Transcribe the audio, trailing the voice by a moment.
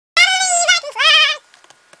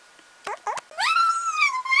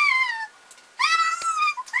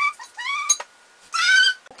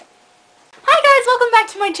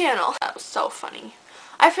my channel. That was so funny.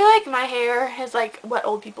 I feel like my hair is like what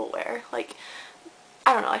old people wear. Like,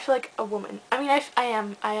 I don't know, I feel like a woman. I mean, I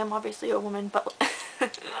am obviously a woman, but I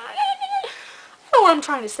don't know what I'm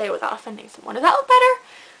trying to say without offending someone. Does that look better?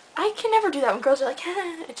 I can never do that when girls are like,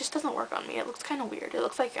 it just doesn't work on me. It looks kind of weird. It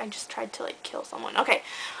looks like I just tried to like kill someone. Okay,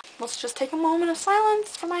 let's just take a moment of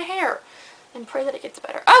silence for my hair and pray that it gets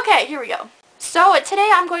better. Okay, here we go. So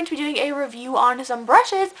today I'm going to be doing a review on some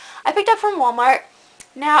brushes I picked up from Walmart.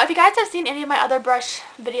 Now, if you guys have seen any of my other brush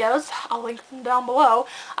videos, I'll link them down below.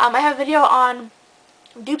 I have a video on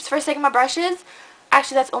dupes for Sigma brushes.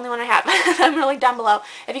 Actually, that's the only one I have. I'm going to link down below.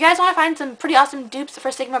 If you guys want to find some pretty awesome dupes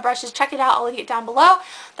for Sigma brushes, check it out. I'll link it down below.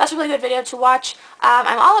 That's a really good video to watch.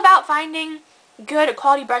 I'm all about finding good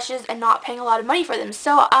quality brushes and not paying a lot of money for them.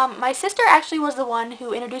 So my sister actually was the one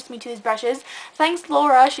who introduced me to these brushes. Thanks,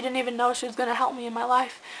 Laura. She didn't even know she was going to help me in my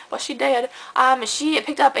life, but she did. She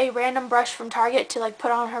picked up a random brush from Target to like put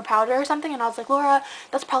on her powder or something, and I was like, Laura,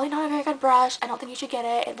 that's probably not a very good brush. I don't think you should get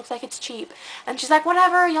it. It looks like it's cheap. And she's like,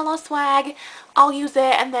 whatever, yellow swag, I'll use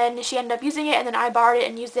it. And then she ended up using it, and then I borrowed it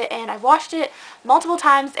and used it, and I've washed it multiple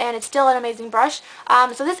times, and it's still an amazing brush.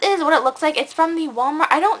 So this is what it looks like. It's from the Walmart.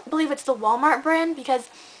 I don't believe it's the Walmart brand, because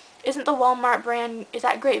isn't the Walmart brand, is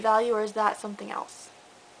that Great Value or is that something else?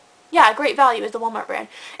 Yeah, Great Value is the Walmart brand.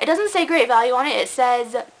 It doesn't say Great Value on it. It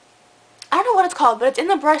says, I don't know what it's called, but it's in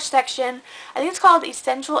the brush section. I think it's called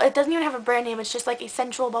Essential. It doesn't even have a brand name. It's just like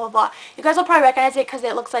Essential blah blah blah. You guys will probably recognize it because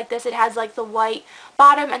it looks like this. It has like the white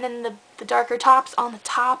bottom and then the darker tops on the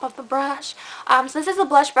top of the brush. So this is a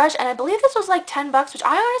blush brush, and I believe this was like 10 bucks, which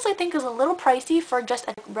I honestly think is a little pricey for just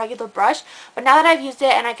a regular brush. But now that I've used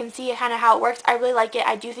it and I can see kind of how it works, I really like it.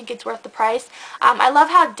 I do think it's worth the price. I love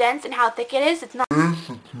how dense and how thick it is. It's not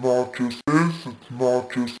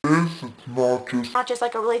just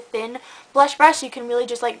like a really thin blush brush. You can really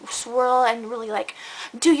just like swirl and really like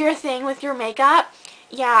do your thing with your makeup.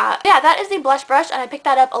 Yeah, that is the blush brush, and I picked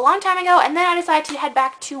that up a long time ago, and then I decided to head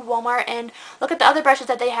back to Walmart and look at the other brushes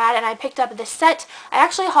that they had, and I picked up this set. I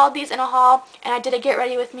actually hauled these in a haul, and I did a get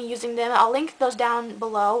ready with me using them. I'll link those down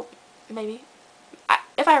below, maybe,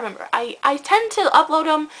 if I remember. I tend to upload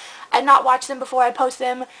them and not watch them before I post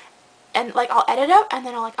them, and like I'll edit them, and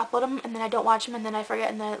then I'll like upload them, and then I don't watch them, and then I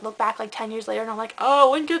forget, and then I look back like 10 years later, and I'm like, oh,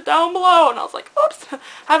 link it down below, and I was like, oops, I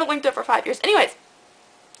haven't linked it for 5 years. Anyways.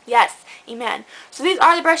 Yes, amen. So these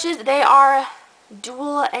are the brushes. They are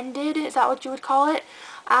dual-ended, is that what you would call it?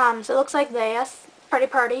 So it looks like this.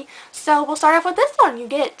 Pretty. So we'll start off with this one. You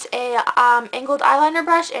get a angled eyeliner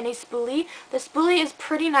brush and a spoolie. The spoolie is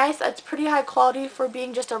pretty nice. It's pretty high quality for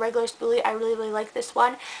being just a regular spoolie. I really like this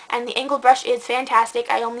one. And the angled brush is fantastic.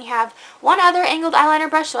 I only have one other angled eyeliner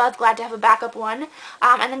brush, so I was glad to have a backup one.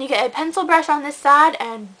 And then you get a pencil brush on this side,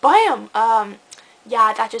 and bam!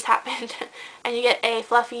 Yeah, that just happened. And you get a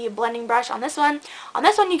fluffy blending brush on this one. On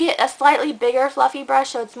this one you get a slightly bigger fluffy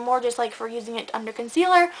brush, so it's more just like for using it under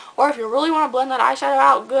concealer, or if you really want to blend that eyeshadow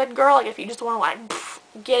out, good girl, like if you just want to like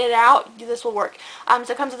get it out, this will work. So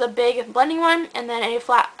it comes with a big blending one and then a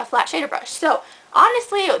flat shader brush. So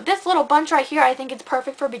honestly, this little bunch right here, I think it's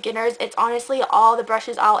perfect for beginners. It's honestly all the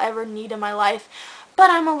brushes I'll ever need in my life. But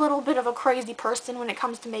I'm a little bit of a crazy person when it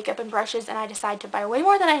comes to makeup and brushes, and I decide to buy way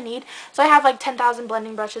more than I need. So I have like 10,000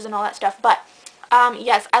 blending brushes and all that stuff. But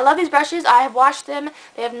yes, I love these brushes. I have washed them.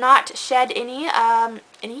 They have not shed any.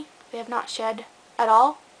 They have not shed at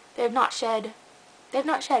all. They have not shed. They have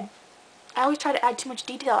not shed. I always try to add too much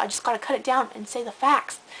detail. I just gotta cut it down and say the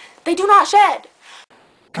facts. They do not shed.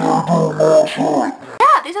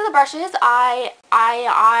 Yeah, these are the brushes. I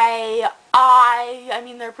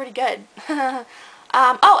mean, they're pretty good.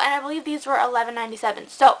 Oh, and I believe these were $11.97.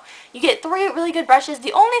 So, you get 3 really good brushes.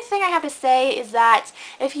 The only thing I have to say is that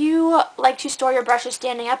if you like to store your brushes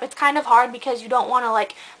standing up, it's kind of hard because you don't want to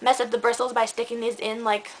like mess up the bristles by sticking these in,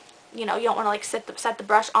 like, you know, you don't want to like set the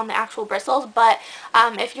brush on the actual bristles. But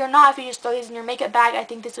if you just throw these in your makeup bag, I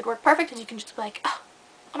think this would work perfect, because you can just be like, oh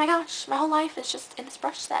my gosh, my whole life is just in this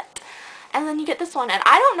brush set. And then you get this one, and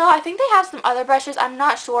I don't know, I think they have some other brushes, I'm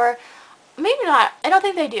not sure. Maybe not. I don't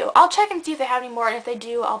think they do. I'll check and see if they have any more, and if they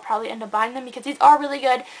do, I'll probably end up buying them, because these are really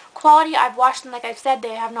good quality. I've washed them, like I've said.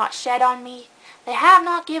 They have not shed on me. They have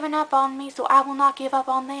not given up on me, so I will not give up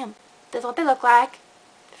on them. This is what they look like.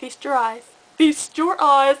 Feast your eyes. Feast your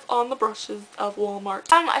eyes on the brushes of Walmart.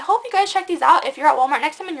 I hope you guys check these out. If you're at Walmart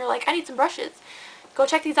next time and you're like, I need some brushes, go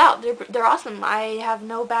check these out. They're awesome. I have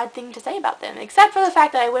no bad thing to say about them, except for the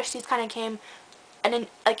fact that I wish these kind of came and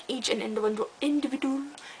like each an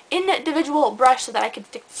individual brush, so that I could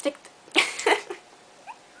stick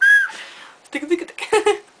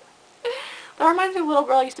That reminds me of a little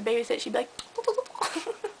girl I used to babysit. She'd be like,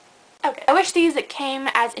 okay. I wish wish these came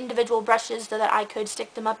as individual brushes so that I could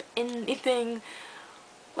stick them up in anything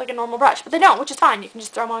like a normal brush. But they don't, which is fine. You can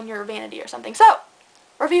just throw them on your vanity or something. So,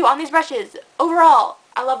 review on these brushes. Overall,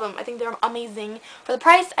 I love them. I think they're amazing. For the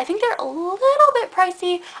price, I think they're a little bit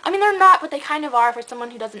pricey. I mean, they're not, but they kind of are for someone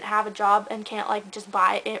who doesn't have a job and can't, like, just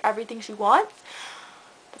buy everything she wants.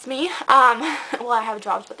 That's me. Well, I have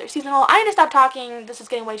jobs, but they're seasonal. I need to stop talking. This is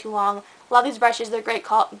getting way too long. Love these brushes. They're great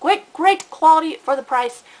quality for the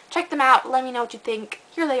price. Check them out. Let me know what you think.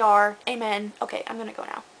 Here they are. Amen. Okay, I'm gonna go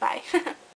now. Bye.